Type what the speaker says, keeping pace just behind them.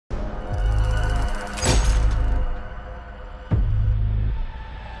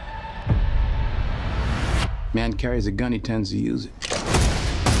Man carries a gun, he tends to use it.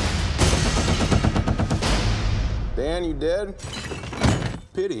 Dan, you dead?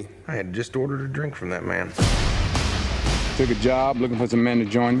 Pity. I had just ordered a drink from that man. Took a job looking for some men to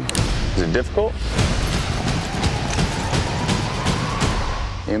join me. Is it difficult?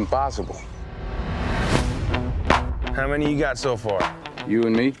 Impossible. How many you got so far? You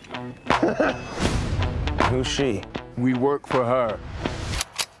and me, Who's she? we work for her.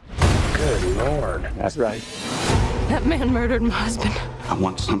 Good Lord. That's right. That man murdered my husband. I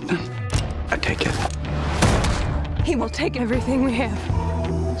want something. I take it. He will take everything we have.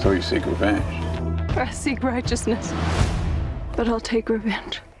 So you seek revenge. I seek righteousness, but I'll take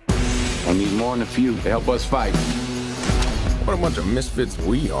revenge. I need more than a few to help us fight. What a bunch of misfits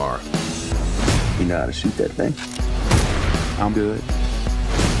we are. You know how to shoot that thing? I'm good.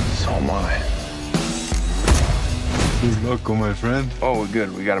 So am I. He's local, my friend. Oh, we're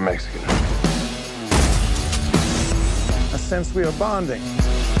good. We got a Mexican. I sense we are bonding.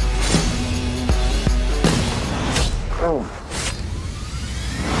 Oh.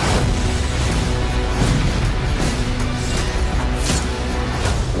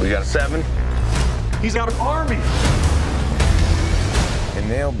 We got a 7. He's got an army. And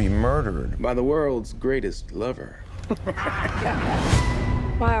they'll be murdered by the world's greatest lover.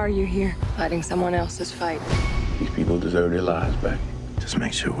 Why are you here, fighting someone else's fight? These people deserve their lives back. Just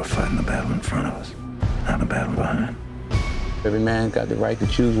make sure we're fighting the battle in front of us, not the battle behind. Every man's got the right to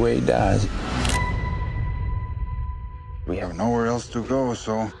choose where he dies. We have nowhere else to go,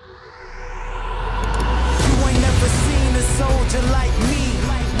 so... You ain't never seen a soldier like me.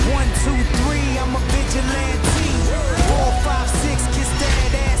 1, 2, 3, I'm a vigilante. 4, 5, 6, kiss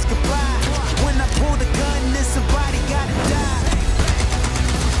that ass goodbye. When I pull the gun, then somebody gotta die.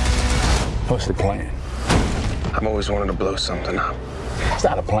 What's the plan? I've always wanted to blow something up. It's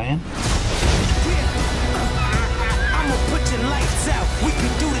not a plan. I'ma put your lights out. We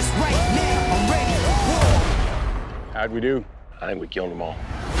can do this right now. I'm ready for war. How'd we do? I think we killed them all.